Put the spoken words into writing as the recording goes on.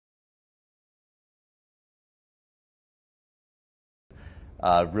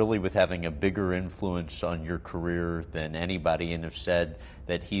really with having a bigger influence on your career than anybody, and have said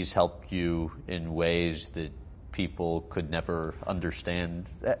that he's helped you in ways that people could never understand.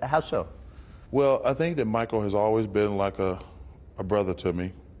 How so? Well, I think that Michael has always been like a brother to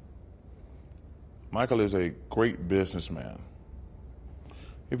me. Michael is a great businessman.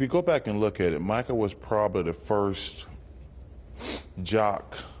 If you go back and look at it, Michael was probably the first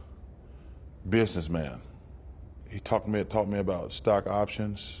jock businessman. He taught me about stock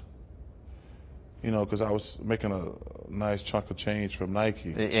options, you know, because I was making a nice chunk of change from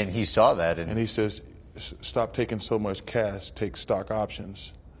Nike. And he saw that. And he says, stop taking so much cash, take stock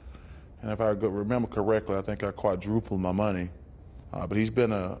options. And if I remember correctly, I think I quadrupled my money. But he's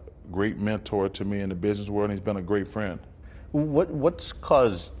been a great mentor to me in the business world, and he's been a great friend. What's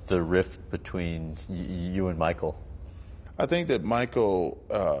caused the rift between you and Michael? I think that Michael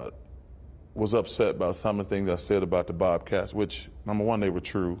was upset about some of the things I said about the Bobcats, which, number one, they were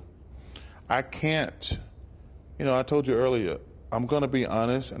true. I can't, you know, I told you earlier, I'm going to be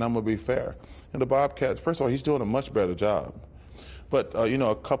honest and I'm going to be fair. And the Bobcats, first of all, he's doing a much better job. But, you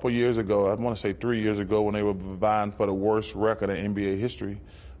know, a couple years ago, I want to say 3 years ago, when they were vying for the worst record in NBA history,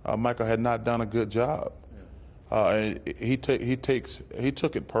 Michael had not done a good job. And he took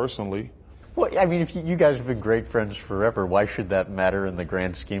it personally. Well, I mean, if you guys have been great friends forever, why should that matter in the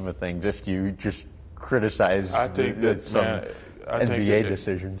grand scheme of things if you just criticize some NBA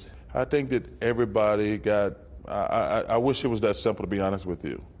decisions? I think that everybody got, I wish it was that simple, to be honest with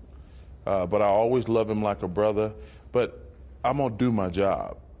you. But I always love him like a brother. But I'm going to do my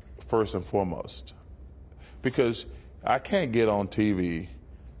job, first and foremost. Because I can't get on TV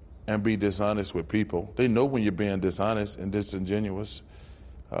and be dishonest with people. They know when you're being dishonest and disingenuous.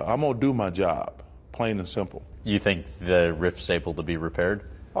 I'm going to do my job, plain and simple. You think the rift's able to be repaired?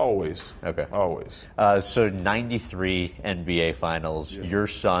 Always. Okay. Always. So 93 NBA Finals, your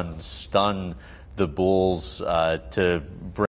son stunned the Bulls to bring